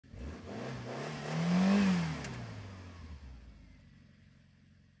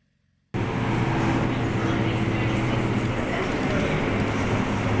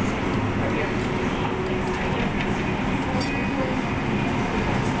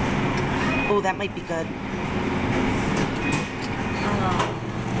Oh, that might be good.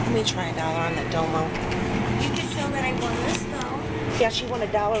 Let me try $1 on that Domo. You can show that I won this though. Yeah, she won a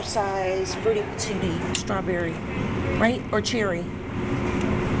 $1 size Fruity Patootie strawberry, right? Or cherry?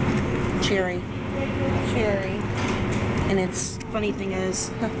 Cherry. Cherry. And it's funny thing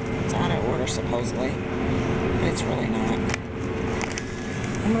is, it's out of order supposedly, but it's really not.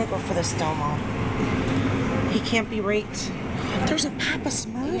 I'm gonna go for this Domo. He can't be raked. There's a Papa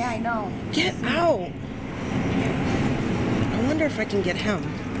Smurf. Yeah, I know. Get out. I wonder if I can get him.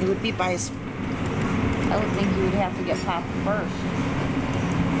 It would be by his. I would think you would have to get Papa first.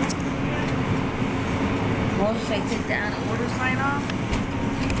 Well, should I take the out of order sign off?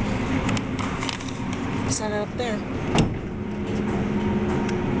 Set it up there.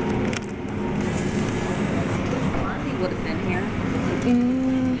 Blondie would have been here.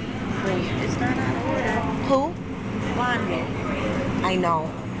 Wait, it's not out of order. Who? Blondie. I know.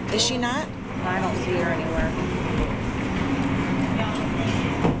 Is she not? I don't see her anywhere.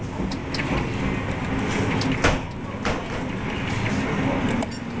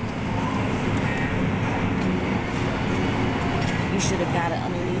 You should have got it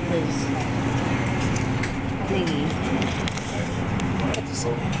underneath his thingy. Put this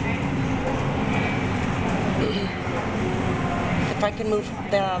in. If I can move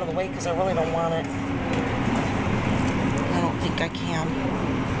that out of the way, because I really don't want it. I don't think I can.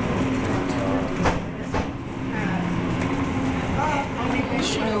 I'm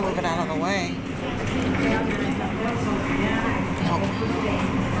trying to move it out of the way. Nope.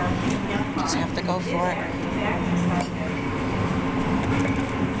 Just have to go for it.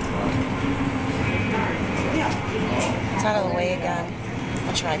 It's out of the way again.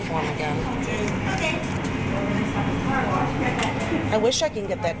 I'll try for him again. I wish I can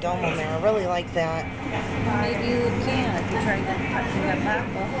get that dome in there. I really like that. Maybe you can if you try to get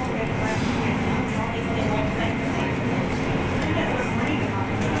Papa.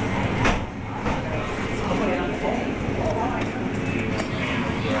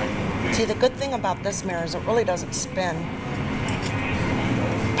 See, the good thing about this mirror is it really doesn't spin.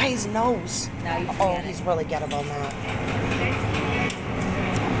 By his nose. Now you Oh, can. he's really gettable now.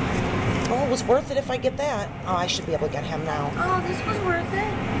 Oh, it was worth it if I get that. Oh, I should be able to get him now. Oh, this was worth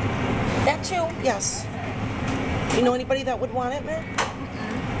it. That too, yes. You know anybody that would want it, Mary?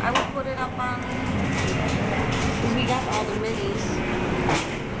 I would put it up on, because we got all the minis.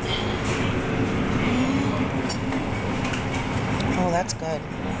 Oh, that's good.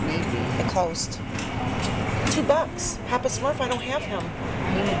 Maybe. It closed. $2. Papa Smurf, I don't have him.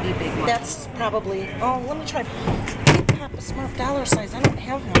 He would be big one. That's probably, oh, let me try. Get Papa Smurf dollar size, I don't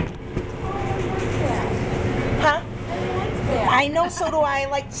have him. Huh? I know, so do I. I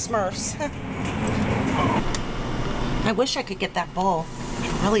like the Smurfs. I wish I could get that bowl.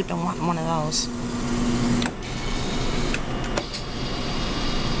 I've really been wanting one of those.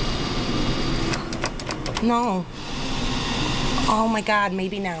 No. Oh my God,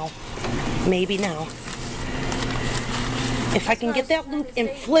 maybe now. Maybe now. If I can get that loop and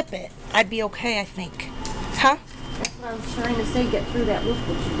flip it, I'd be okay, I think. Huh? That's what I was trying to say, get through that loop,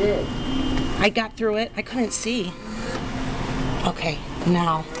 which you did. I got through it. I couldn't see. Okay,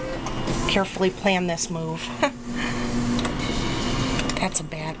 now, carefully plan this move. That's a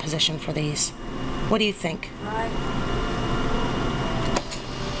bad position for these. What do you think? Right.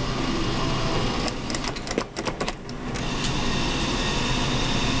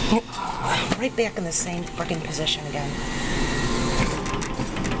 Right back in the same friggin' position again.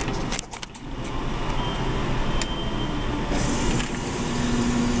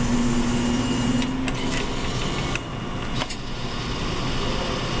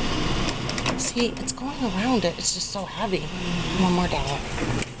 See, it's going around it. It's just so heavy. One more dollar.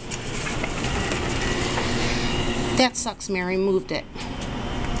 That sucks, Mary. Moved it.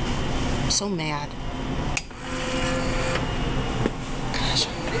 I'm so mad. Gosh,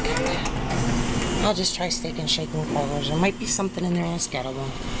 I'm gonna get that. I'll just try steak and shake and quarters. There might be something in there that's gettable.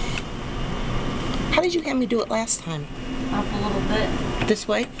 How did you have me do it last time? Up a little bit. This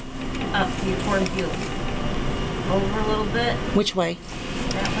way? Up you towards you. Over a little bit. Which way?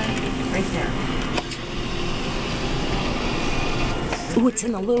 That way. Right there. Ooh, it's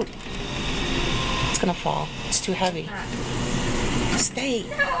in the loop. It's gonna fall. It's too heavy. Stay.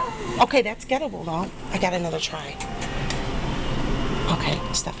 Okay, that's gettable though. I got another try. Okay,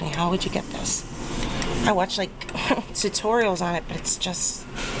 Stephanie, how would you get this? I watch like tutorials on it, but it's just,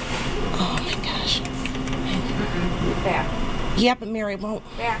 oh my gosh. Back. Yeah, but Mary won't.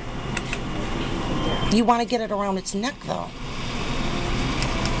 Back. You want to get it around its neck though.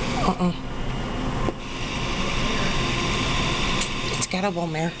 It's gettable,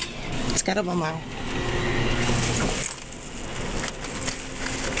 Mary. It's gettable now.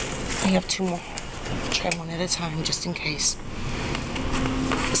 I have 2 more. Try one at a time just in case.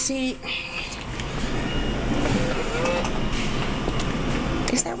 See,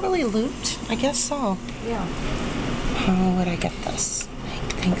 is that really looped? I guess so. Yeah. How would I get this?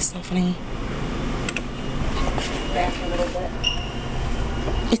 Thanks, Stephanie. Back a little bit.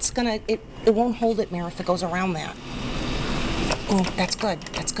 It's gonna, it won't hold it, Mare, if it goes around that. Oh, that's good.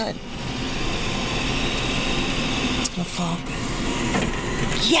 That's good. It's gonna fall.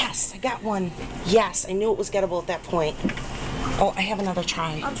 Yes, I got one. Yes, I knew it was gettable at that point. Oh, I have another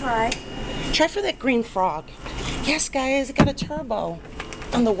try. I'll try. Try for that green frog. Yes, guys, I got a turbo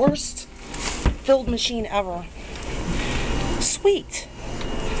on the worst filled machine ever. Sweet.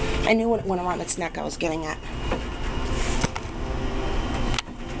 I knew when it went around its neck I was getting it.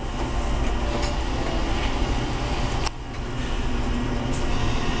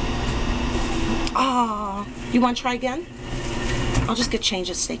 Ah, you want to try again? I'll just get changed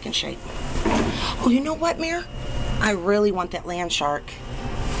at Steak and Shake. Oh, you know what, Mare? I really want that land shark.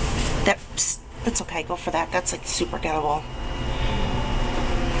 That's okay, go for that. That's like super gettable.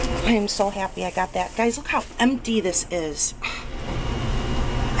 I am so happy I got that. Guys, look how empty this is.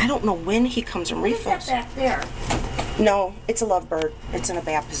 I don't know when he comes and refills. What's that back there? No, it's a lovebird. It's in a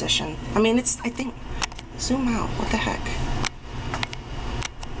bad position. I mean, it's, I think, zoom out. What the heck?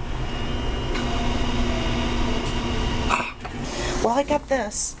 Well, I got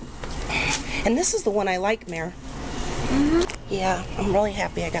this. And this is the one I like, Mare. Mm-hmm. Yeah, I'm really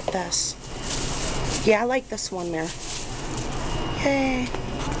happy I got this. Yeah, I like this one, Mare. Yay.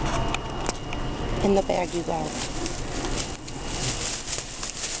 In the bag you go.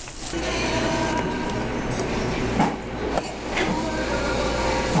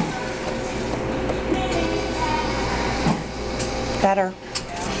 Better.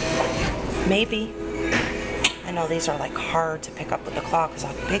 Maybe. I know these are like hard to pick up with the claw because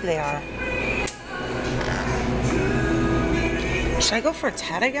how big they are. Should I go for a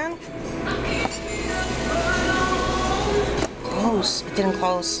 10 again? Close. It didn't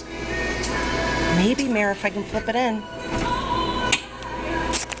close. Maybe, Mare, if I can flip it in.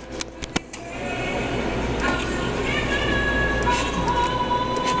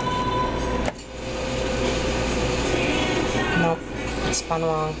 Nope. It spun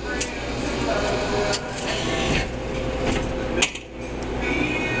wrong.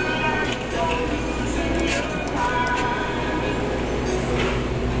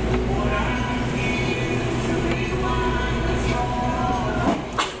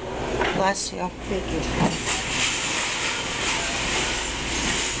 Bless you. Thank you.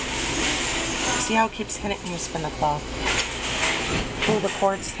 See how it keeps hitting when you spin the claw? Oh, the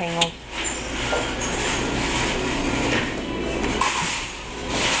cord's tangled.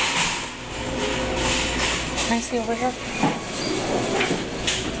 Can I see over here?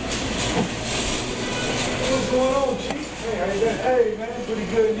 What's going on, Chief? Hey, how you doing? Hey, man, pretty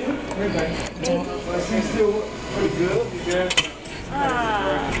good. You? Hey, man. I see you still pretty good. You good?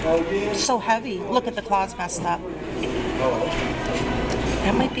 Oh, yeah. So heavy. Look at the claws messed up.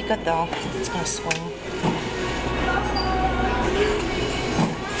 That might be good though. It's gonna swing.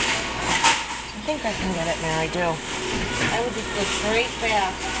 I think I can get it, Mare. I do. I would just go straight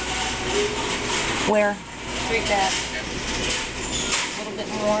back. Where? Straight back. A little bit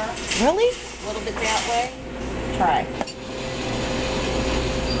more. Really? A little bit that way. Try.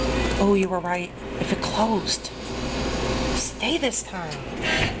 Oh, you were right. If it closed. Stay this time.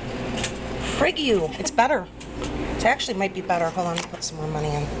 Frig you. It's better. It actually might be better. Hold on, I'll put some more money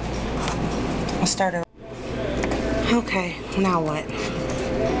in. I'll start it. Okay, now what?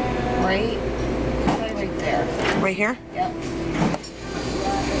 Right there. Right here? Yep.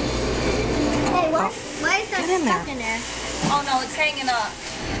 Hey, what? Why is that Get in stuck there. in there? Oh no, it's hanging up.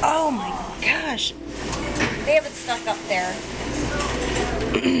 Oh my gosh. They have it stuck up there.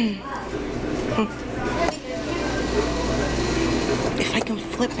 If I can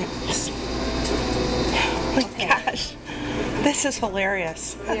flip it. Oh my gosh. This is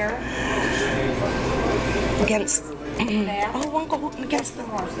hilarious. Here. Against. Back. Oh, it won't go against the.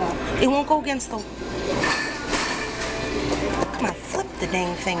 More stuff. It won't go against the. Come on, flip the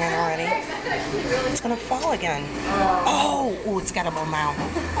dang thing in already. It's gonna fall again. Oh, ooh, it's gettable now.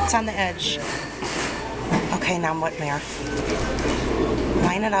 It's on the edge. Okay, now what, Mare?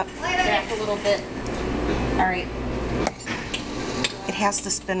 Line it up. Back a little bit. All right. It has to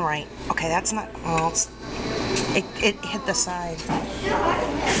spin right. Okay, that's not. Oh, it hit the side.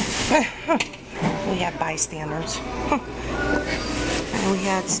 We had bystanders. And we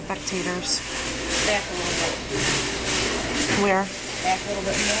had spectators. Back a little bit. Where? Back a little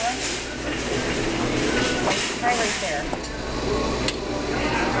bit more. Try right there.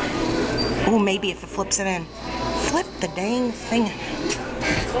 Oh, maybe if it flips it in. Flip the dang thing.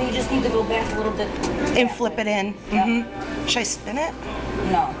 So you just need to go back a little bit. And flip it in. Yep. Should I spin it?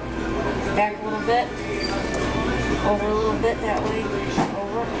 No. Back a little bit. Over a little bit that way.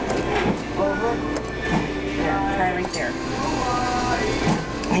 Over. Over. There. Try right there.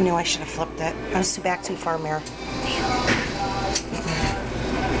 I knew I should have flipped it. I was back too far, Mare.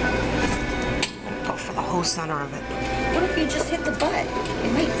 Go for the whole center of it. What if you just hit the butt?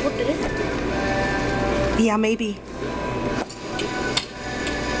 It might flip it in. Yeah, maybe.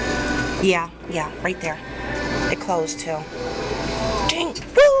 Yeah, right there. It closed too. Dang.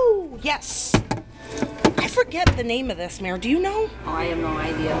 Woo! Yes. I forget the name of this, Mare. Do you know? Oh, I have no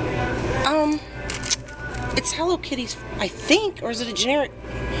idea. It's Hello Kitty's, I think, or is it a generic?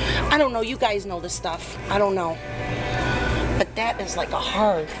 I don't know. You guys know this stuff. I don't know. But that is like a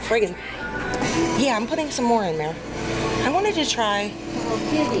hard friggin'. Yeah, I'm putting some more in there. I wanted to try. Hello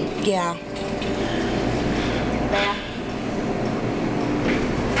Kitty. Yeah. Back.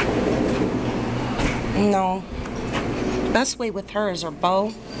 No. Best way with her is her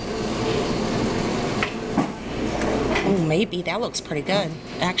bow. Oh, maybe. That looks pretty good,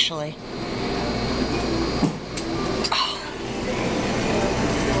 actually. Oh.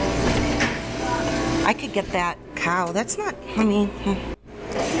 I could get that cow. That's not, I mean...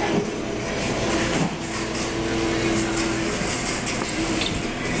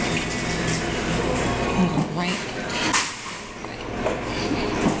 Right.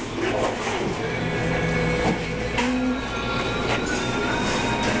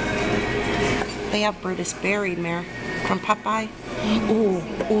 They have Brutus buried, Mare, from Popeye.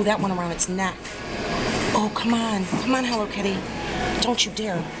 Ooh, that one around its neck. Oh, come on, Hello Kitty. Don't you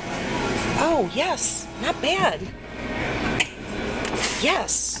dare. Oh, yes, not bad.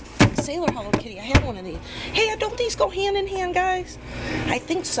 Yes, Sailor Hello Kitty. I have one of these. Hey, don't these go hand in hand, guys? I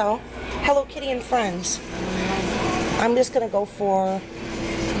think so. Hello Kitty and Friends. I'm just gonna go for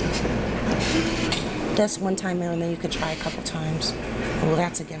this one time, Mare, and then you could try a couple times. Oh,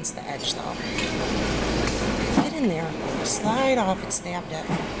 that's against the edge, though. Get in there. Slide off. It stabbed it.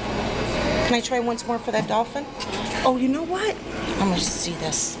 Can I try once more for that dolphin? Oh, you know what? I'm going to see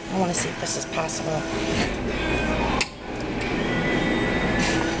this. I want to see if this is possible.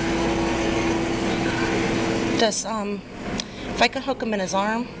 This, if I could hook him in his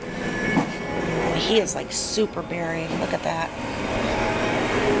arm. Oh, he is like super berry. Look at that.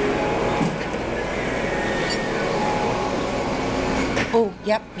 Oh,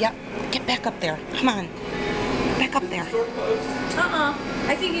 yep. Get back up there. Come on. Back up there.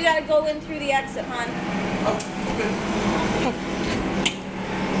 I think you gotta go in through the exit, hon.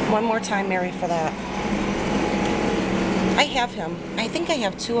 One more time, Mary, for that. I have him. I think I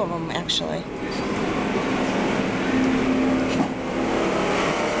have two of them, actually.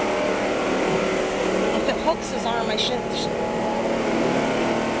 If it hooks his arm, I should...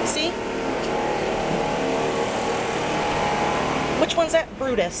 See? Which one's that?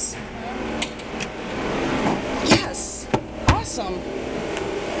 Brutus. Yes. Awesome.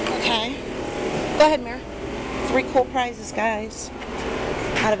 Okay. Go ahead, Mare. 3 cool prizes, guys.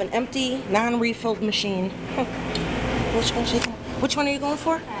 Out of an empty, non-refilled machine. Which one are you going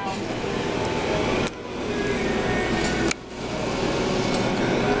for?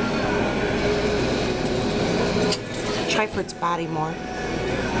 Try for its body more.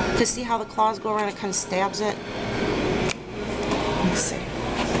 To see how the claws go around, it kind of stabs it. Let's see.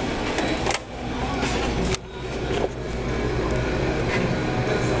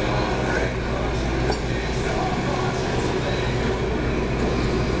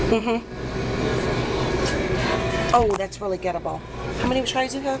 Oh, that's really gettable. How many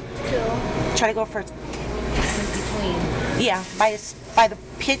tries do you have? 2. Try to go for it. In between. Yeah, by the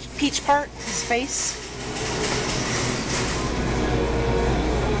peach part, his face.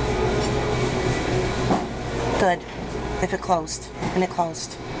 Good. If it closed, and it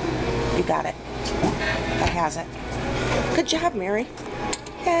closed, you got it. That has it. Good job, Mary.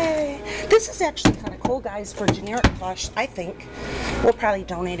 Yay. This is actually kind of cool, guys, for generic plush, I think. We'll probably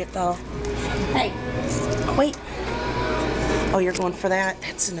donate it, though. Hey. Wait. Oh, you're going for that?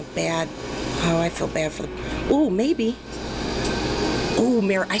 That's in a bad... Oh, I feel bad for the... Ooh, maybe. Ooh,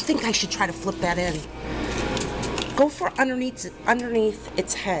 Mary, I think I should try to flip that in. Go for underneath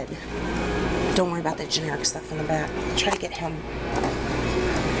its head. Don't worry about that generic stuff in the back. Try to get him.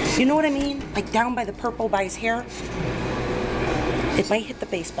 You know what I mean? Like down by the purple by his hair. It might hit the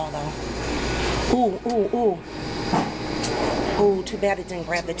baseball, though. Ooh, ooh, ooh. Ooh, too bad it didn't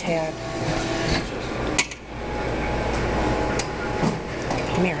grab the tag.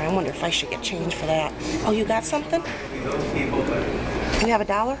 Mary, I wonder if I should get change for that. Oh, you got something? You have $1?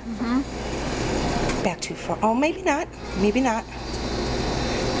 Mm-hmm. Back too far. Oh, maybe not. Maybe not.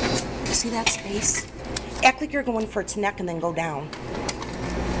 See that space? Act like you're going for its neck and then go down.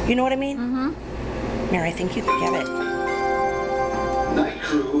 You know what I mean? Mm-hmm. Mary, I think you can get it. Night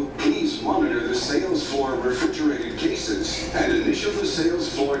crew, please monitor the sales floor refrigerated cases and initial the sales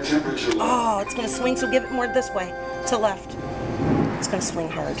floor temperature level. Oh, it's going to swing, so give it more this way, to left. It's going to swing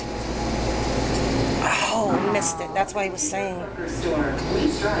hard. Oh, I missed it. That's why I was saying.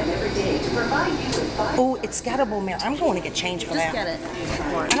 Oh, it's gettable, Mary. I'm going to get change for that. Just get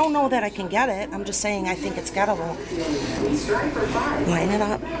it. I don't know that I can get it. I'm just saying I think it's gettable. Line it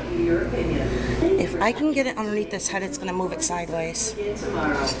up. If I can get it underneath this head, it's going to move it sideways.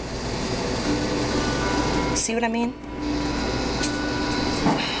 See what I mean?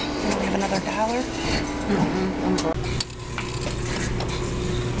 You don't have another $1? Mm-hmm.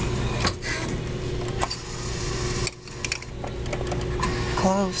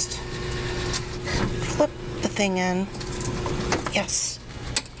 Closed. Flip the thing in. Yes.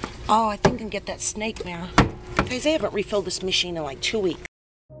 Oh, I think I can get that snake now. Guys, they haven't refilled this machine in like 2 weeks.